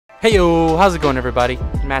Heyo, how's it going everybody?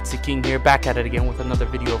 MattzKing here, back at it again with another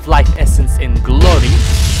video of Life Essence and Glory.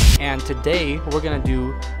 And today we're gonna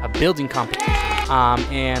do a building competition.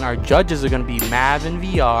 And our judges are gonna be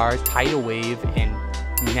MavInVR, Tydalwavee, and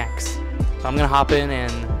Next. So I'm gonna hop in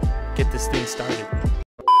and get this thing started.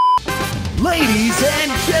 Ladies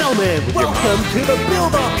and gentlemen, welcome to the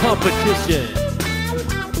build-up competition.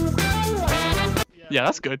 Yeah,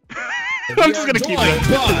 that's good. I'm just gonna keep it.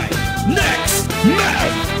 By Next,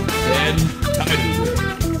 Mav, and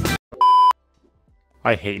Tydalwavee.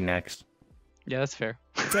 I hate Next. Yeah, that's fair.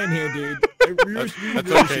 Same here, dude. We really should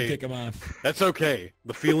kick him off. That's okay.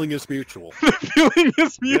 The feeling is mutual. The feeling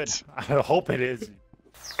is mutual. Good. I hope it is.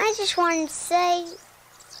 I just wanted to say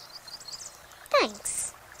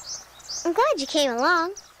thanks. I'm glad you came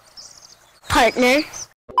along, partner.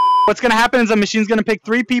 What's gonna happen is the machine's gonna pick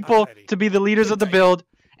 3 people to be the leaders of the build,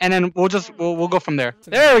 and then we'll go from there.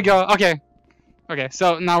 There we go. Okay. Okay.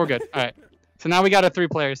 So now we're good. All right. So now we got our 3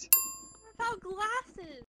 players. Without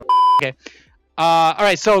glasses. Okay. All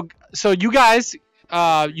right. So you guys,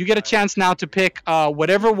 you get a chance now to pick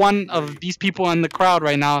whatever one of these people in the crowd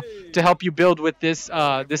right now to help you build with this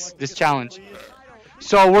this challenge.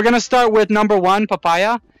 So we're gonna start with number 1,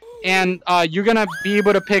 Papaya, and you're gonna be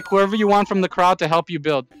able to pick whoever you want from the crowd to help you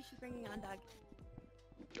build.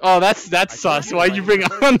 Oh, that's sus. Why'd you bring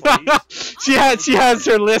on? she has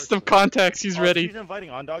her list of contacts. She's ready. She's inviting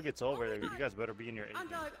Ondog. It's over. You guys better be in your.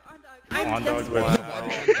 Ondog.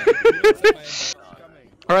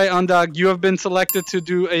 All right, Ondog, you have been selected to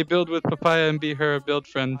do a build with Papaya and be her build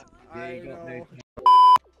friend.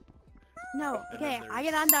 No, okay, I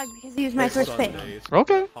get Ondog because he was my first pick.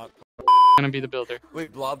 Okay. Gonna be the builder.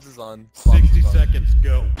 Wait, Blobs is on. 60 seconds,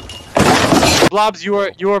 go. Blobs, you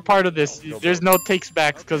are part of this. There's no takes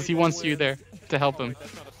backs because he wants you there to help him.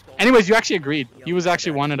 Anyways, you actually agreed. He was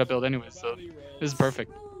actually wanted a build anyways, so this is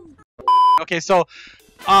perfect. Okay, so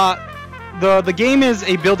the game is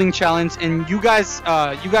a building challenge, and you guys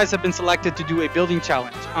have been selected to do a building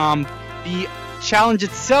challenge. The challenge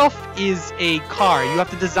itself is a car. You have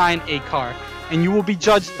to design a car, and you will be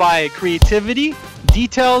judged by creativity,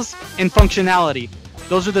 details, and functionality.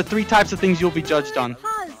 Those are the 3 types of things you'll be judged on.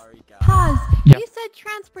 Pause. Yeah. You said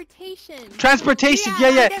transportation. Transportation, yeah.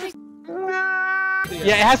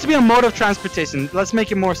 Yeah, it has to be a mode of transportation. Let's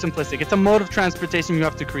make it more simplistic. It's a mode of transportation you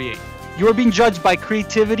have to create. You are being judged by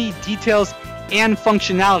creativity, details, and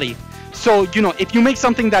functionality. So, you know, if you make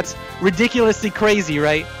something that's ridiculously crazy,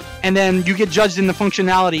 right? And then you get judged in the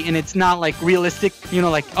functionality and it's not like realistic, you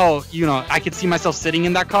know, like, oh, you know, I could see myself sitting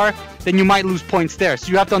in that car, then you might lose points there.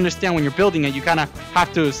 So you have to understand when you're building it, you kind of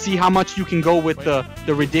have to see how much you can go with the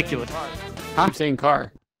ridiculous. Huh? I'm saying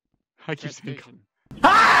car. I keep saying car.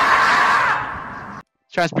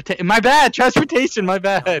 Transportation. My bad. Transportation. My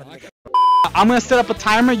bad. I'm going to set up a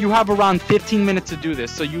timer. You have around 15 minutes to do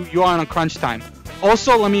this. So you are on a crunch time.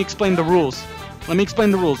 Also, let me explain the rules.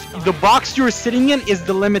 The box you're sitting in is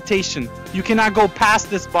the limitation. You cannot go past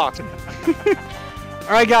this box.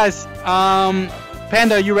 Alright guys,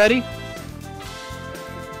 Panda, are you ready?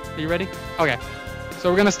 Are you ready? Okay. So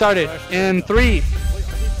we're gonna start it in 3,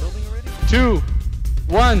 2,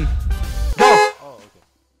 1, go!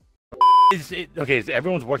 Okay, is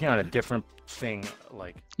everyone's working on a different thing,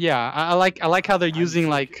 like... Yeah, I like how they're using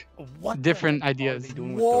like different ideas.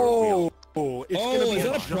 Whoa! It's gonna be is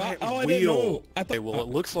that a a giant I didn't wheel. know. Okay, well, it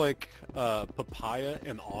looks like Papaya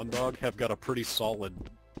and Ondog have got a pretty solid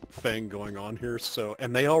thing going on here, so,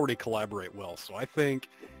 and they already collaborate well, so I think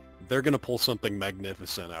they're gonna pull something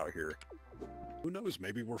magnificent out here. Who knows,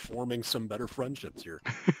 maybe we're forming some better friendships here.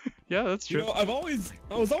 Yeah, that's true. You know, I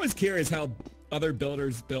was always curious how other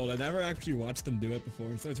builders build. I never actually watched them do it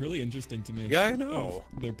before, so it's really interesting to me. Yeah, I know.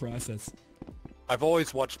 Their process. I've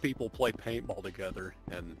always watched people play paintball together,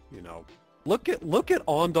 and, you know, look at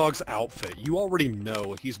Ondog's outfit. You already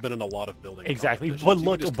know he's been in a lot of building. Exactly,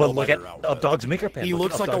 competitions. but look at Updog's maker pen. He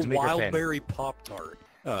looks like a wildberry Pop-Tart.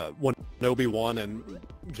 When Obi-Wan and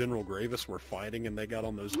General Gravis were fighting, and they got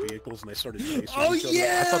on those vehicles and they started chasing each other.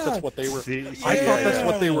 I thought that's what they were. I thought that's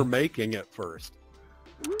what they were making at first.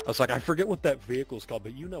 I was like, I forget what that vehicle's called,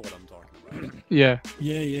 but you know what I'm talking about. Yeah.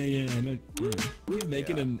 Yeah. I know. He's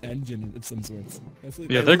making an engine of some sorts.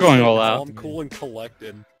 Yeah, they're going all out. I'm cool and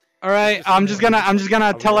collected. All right, I'm just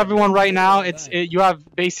gonna tell everyone right now. You have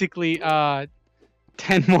basically 10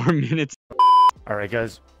 more minutes. All right,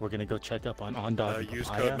 guys, we're gonna go check up on Ondog. Use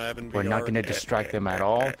code MavInVR. We're not gonna distract them at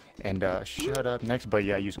all. And shut up next. But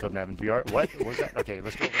yeah, use code MavInVR. What was that? Okay,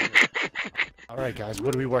 let's go over here. All right, guys,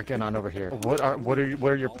 what are we working on over here? What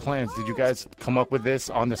are your plans? Did you guys come up with this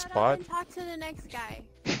on the spot? Talk to the next guy.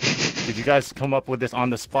 Did you guys come up with this on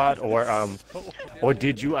the spot, or Or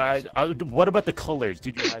did you guys? What about the colors?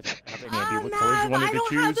 Did you guys have any idea what colors you wanted to I don't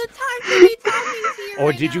choose? have the time to be talking to you Or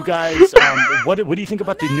right did you now. guys? What do you think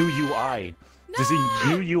about the new UI? Does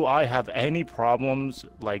the new UI have any problems?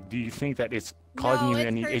 Like, do you think that it's causing you it's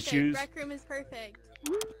any perfect. issues? Rec Room is perfect.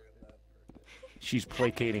 She's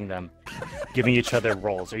placating them, giving each other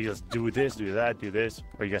roles. Are you just do this, do that, do this?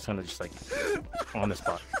 Or are you guys gonna just like on the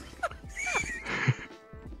spot?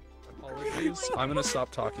 Apologies. I'm gonna stop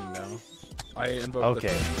talking now. I invoked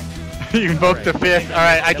Okay. You invoked the fifth. All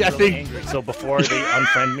right, I think. Angry. So before they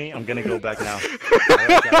unfriend me, I'm gonna go back now. All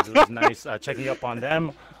right, guys, it was nice checking up on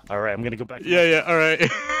them. All right, I'm gonna go back. Yeah. All right.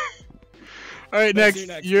 All right, next.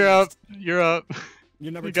 You're up. You're up.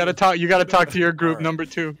 You're number You gotta two. talk. You gotta talk to your group, Alright. number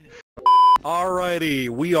 2. Alrighty,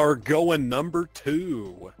 we are going number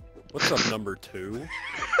 2. What's up, number 2?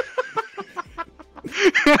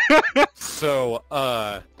 So,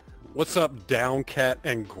 what's up, Down Cat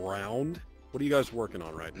and Ground? What are you guys working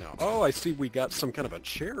on right now? Oh, I see we got some kind of a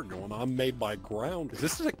chair going on made by Ground. Is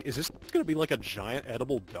this going to be like a giant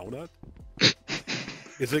edible donut?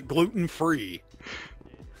 Is it gluten-free?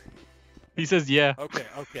 He says, yeah.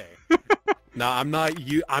 Okay. Now, I'm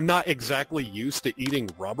not exactly used to eating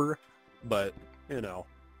rubber, but, you know.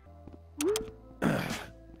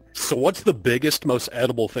 So what's the biggest, most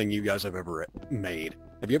edible thing you guys have ever made?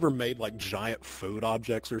 Have you ever made, like, giant food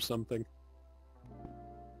objects or something?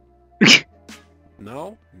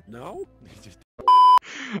 No? No?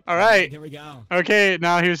 All right. Here we go. Okay,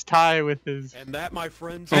 now here's Ty with his. And that, my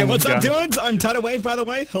friends... Hey, Oh my what's up, God. dudes? I'm Tydalwavee, by the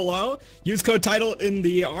way. Hello. Use code title in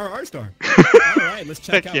the RR store. All right, let's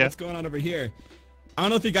check Heck out yeah. what's going on over here. I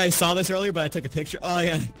don't know if you guys saw this earlier, but I took a picture. Oh,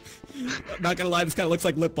 yeah. Not gonna lie, this kind of looks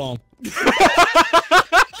like lip balm.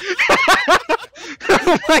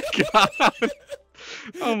 Oh my god.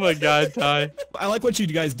 Oh my god, Ty. I like what you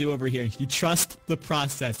guys do over here. You trust the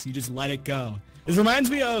process. You just let it go. This reminds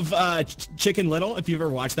me of Chicken Little, if you've ever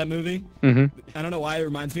watched that movie. Mm-hmm. I don't know why it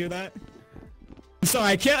reminds me of that. I'm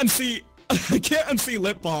sorry, I can't unsee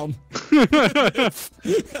lip balm.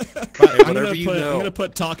 I'm gonna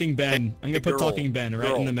put Talking Ben. I'm gonna put Talking Ben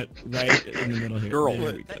right in the middle here. Girl,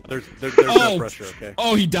 There we go. there's no pressure, okay?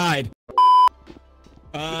 Oh, he died.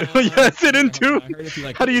 Yeah, is it in tune?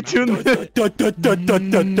 How do you tune this?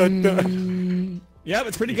 Yeah,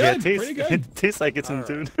 it's pretty Yeah, good. Pretty good. it tastes like it's in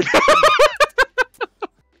tune.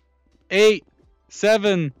 8,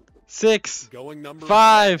 7, 6, Going number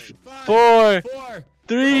 5, 4,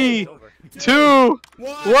 3, 2,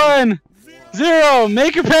 1, 0.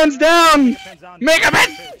 Make your pens down. Make a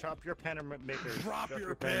pen. Drop your pen or make her. Drop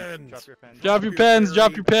your pens. Drop your pens.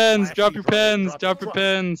 Drop your pens. Drop your pens. Drop your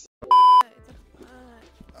pens.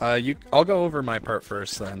 I'll go over my part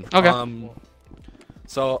first then. Okay.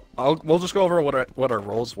 So we'll just go over what our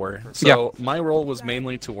roles were. So my role was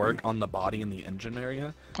mainly to work on the body and the engine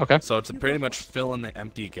area. Okay. So to pretty much fill in the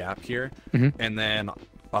empty gap here, Mhm. and then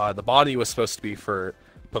the body was supposed to be for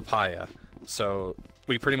Papaya. So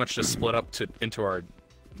we pretty much just split up into our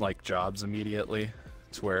like jobs immediately,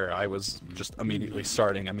 to where I was just immediately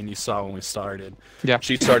starting. I mean, you saw when we started. Yeah.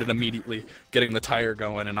 She started immediately getting the tire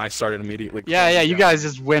going, and I started immediately. Yeah, you closing guys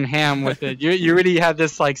just went ham with it. You already had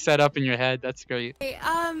this like set up in your head. That's great.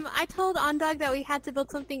 I told Ondog that we had to build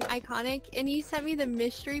something iconic, and he sent me the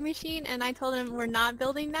mystery machine, and I told him we're not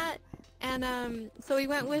building that. And so we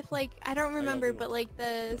went with like, I don't remember, but like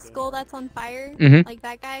the skull that's on fire, Mhm. like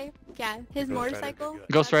that guy. Yeah, his motorcycle.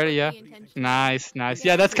 Ghost That's Rider, like yeah. the intention. Nice.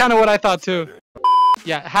 Yeah, that's kind of what I thought too.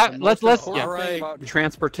 Yeah, let's All yeah. right. About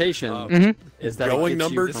transportation Mhm. is that Going it gets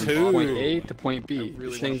number you from 2. point A to point B. I really These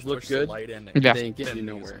wanna things look push the good. light in Yeah. They ain't getting you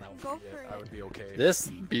Then nowhere. Go for I it. would be okay. This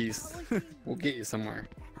beast will get you somewhere.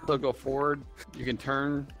 They'll go forward. You can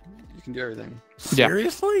turn. You can do everything. Yeah.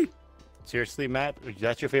 Seriously? Seriously, Matt,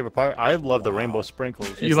 that's your favorite part? I love the rainbow sprinkles.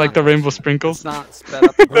 You It's like not- the rainbow It's sprinkles? not sped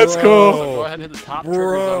up. That's cool. Go ahead and hit the top trigger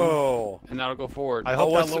zone, Bro. and that'll go forward. I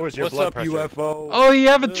hope that lowers your what's blood up, pressure. UFO? Oh, you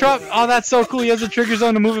have a truck. Oh, that's so cool. He has a trigger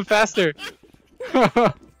zone to move it faster.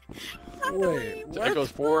 Wait, it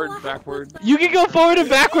goes forward, backward. You can go forward and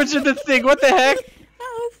backwards with this thing. What the heck? That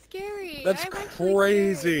was scary. That's I'm actually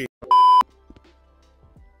crazy.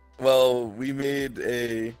 Well, we made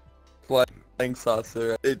a flying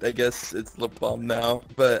saucer. I guess it's lip balm now.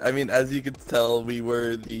 But I mean, as you could tell, we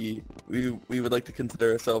would like to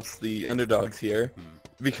consider ourselves the underdogs here,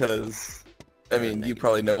 because I mean, you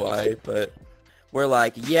probably know why, but We're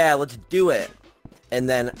like, yeah, let's do it. And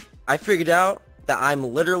then I figured out that I'm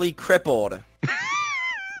literally crippled.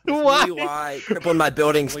 Why? Really why crippled my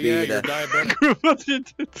building Well, yeah, speed. you're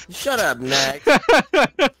diabetic. Shut up, next.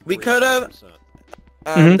 We could have.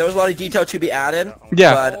 There was a lot of detail to be added.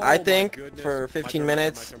 Yeah. But I think for 15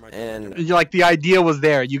 minutes and Like the idea was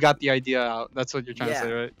there. You got the idea out. That's what you're trying to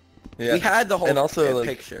say, right? Yeah. we had the whole and also, like,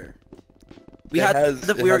 picture. We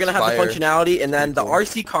were gonna have the functionality, and then the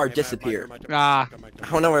RC card disappeared. Ah. I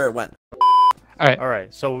don't know where it went. All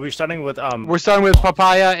right. So we're starting with We're starting with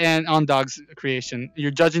Papaya and OnDog's creation. You're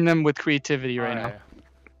judging them with creativity right now. All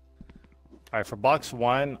right. For box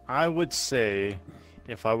 1, I would say,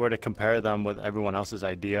 if I were to compare them with everyone else's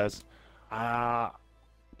ideas, I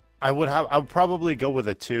would probably go with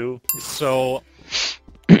a 2. So,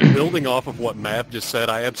 building off of what Mav just said,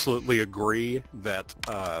 I absolutely agree that,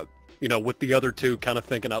 you know, with the other 2 kind of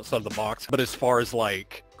thinking outside the box. But as far as,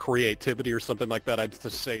 like, creativity or something like that, I'd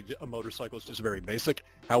just say a motorcycle is just very basic.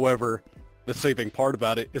 However, the saving part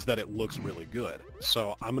about it is that it looks really good.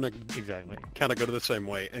 So I'm going to kind of go to the same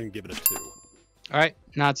way and give it a 2. All right,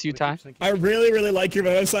 now it's you, Ty. I really, really like your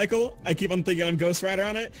motorcycle. I keep on thinking on Ghost Rider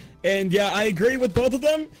on it. And yeah, I agree with both of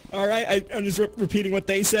them. All right, I'm just repeating what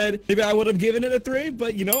they said. Maybe I would have given it a 3,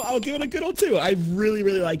 but you know, I'll give it a good old 2. I really,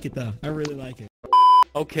 really like it though. I really like it.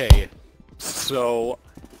 Okay, so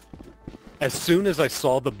as soon as I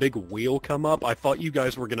saw the big wheel come up, I thought you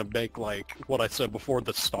guys were going to make, like, what I said before,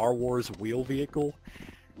 the Star Wars wheel vehicle.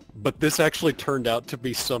 But this actually turned out to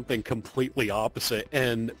be something completely opposite,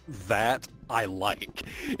 and that I like.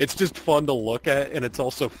 It's just fun to look at, and it's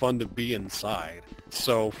also fun to be inside.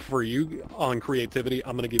 So for you on creativity,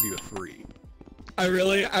 I'm going to give you a 3. I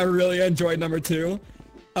really enjoyed number 2.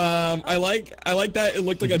 I like that it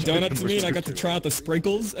looked like a donut to me, and I got to try out the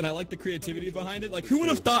sprinkles, and I like the creativity behind it. Like, who would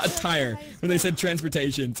have thought a tire when they said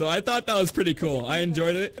transportation? So I thought that was pretty cool. I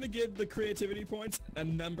enjoyed it. I'm gonna give the creativity points a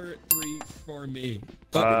number 3 for me.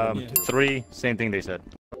 3, same thing they said.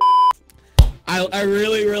 I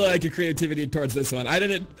really like your creativity towards this one. I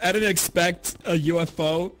didn't expect a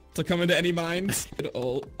UFO to come into any minds.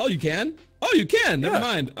 Oh, you can? Oh, you can. Never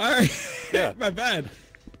mind. All right. Yeah. My bad.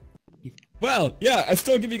 Well, yeah, I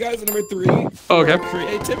still give you guys a number 3 for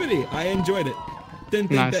creativity. I enjoyed it. Didn't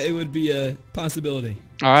think that it would be a possibility.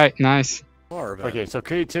 All right, nice. Okay, so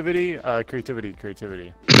creativity. I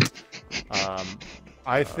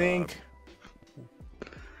think,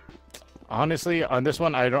 honestly, on this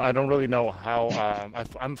one, I don't really know how.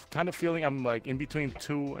 I'm kind of feeling I'm like in between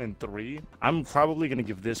 2 and 3. I'm probably gonna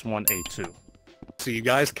give this one a 2. So you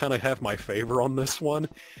guys kind of have my favor on this one,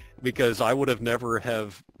 because I would have never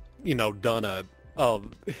have, you know, done a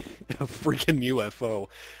freaking UFO,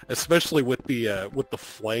 especially with the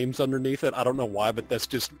flames underneath it. I don't know why, but that's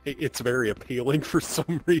just, it's very appealing for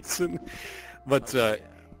some reason. But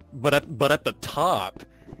at the top,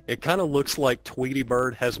 it kind of looks like Tweety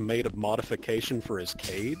Bird has made a modification for his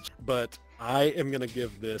cage. But I am gonna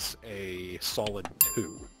give this a solid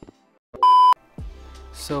 2.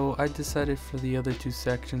 So I decided for the other 2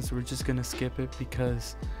 sections we're just gonna skip it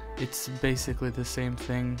because it's basically the same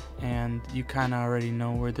thing and you kind of already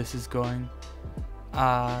know where this is going.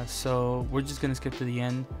 So we're just gonna skip to the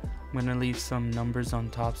end. I'm gonna leave some numbers on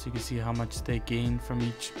top so you can see how much they gain from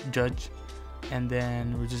each judge, and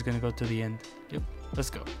then we're just gonna go to the end. Yep, let's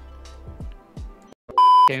go.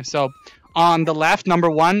 Okay, so on the left,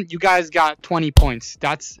 number 1, you guys got 20 points.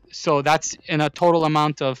 That's in a total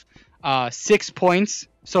amount of 6 points.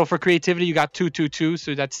 So for creativity, you got 2, 2, 2,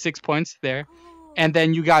 so that's 6 points there. And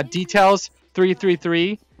then you got details 3, 3,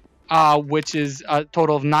 3, which is a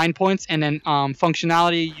total of 9 points. And then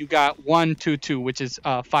functionality, you got 1, 2, 2, which is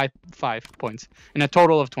 5 points, and a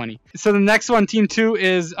total of 20. So the next one, team 2,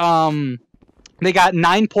 is they got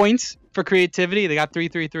 9 points for creativity. They got 3,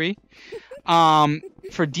 3, 3.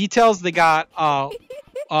 For details, they got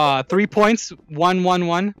 3 points, 1, 1,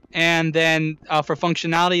 1, and then for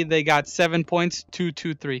functionality, they got 7 points, 2,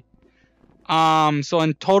 2, 3. So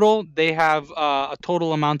in total, they have a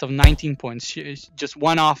total amount of 19 points, just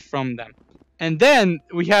 1 off from them. And then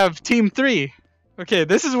we have team 3. Okay,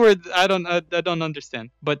 this is where I don't understand,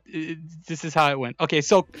 but this is how it went. Okay,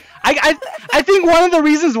 so I think one of the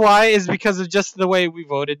reasons why is because of just the way we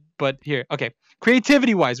voted. But here, okay,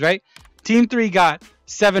 creativity wise, right? Team 3 got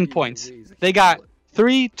 7 points. They got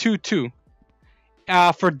 3, 2, 2.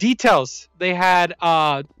 For details, they had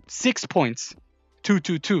 6 points, 2,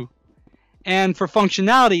 2, 2. And for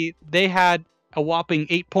functionality, they had a whopping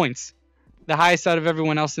 8 points, the highest out of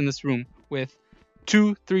everyone else in this room, with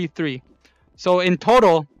 2, 3, 3. So in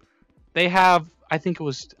total, they have, I think it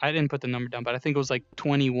was, I didn't put the number down, but I think it was like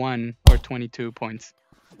 21 or 22 points.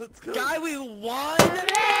 Guy, we won!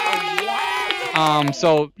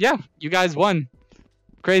 So yeah, you guys won.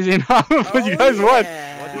 Crazy enough, but you guys won.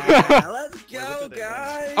 Let's go,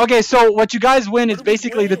 guys! Okay, so what you guys win is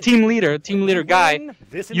basically the team leader guy.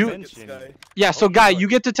 Yeah, so guy, you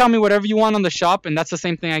get to tell me whatever you want on the shop, and that's the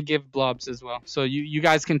same thing I give Blobs as well. So you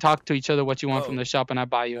guys can talk to each other what you want from the shop, and I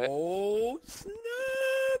buy you it. Oh snap!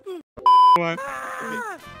 What?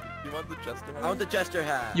 You want the jester hat? I want the jester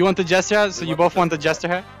hat. You want the jester hat? So you both want the jester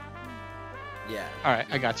hat? Yeah. All right,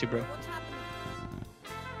 I got you, bro.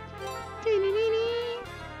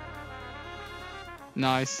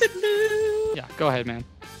 Nice. Yeah, go ahead, man.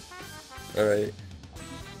 All right.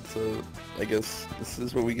 So I guess this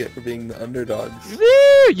is what we get for being the underdogs.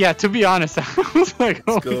 Woo! Yeah, to be honest, I was like,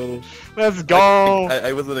 let's go. Let's go.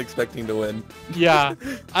 I wasn't expecting to win. Yeah,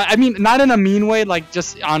 I mean, not in a mean way. Like,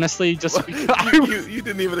 just honestly, just because you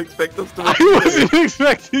didn't even expect us to win. I wasn't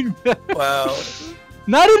expecting that. Wow.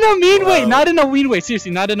 Not in a mean way. Not in a mean way.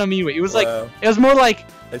 Seriously, not in a mean way. It was like, it was more like.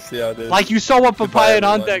 I see how it is. Like you saw what Papaya had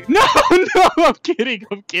on deck. No, no, I'm kidding.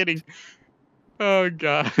 I'm kidding. Oh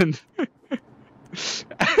god.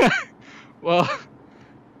 Well,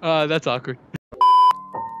 that's awkward.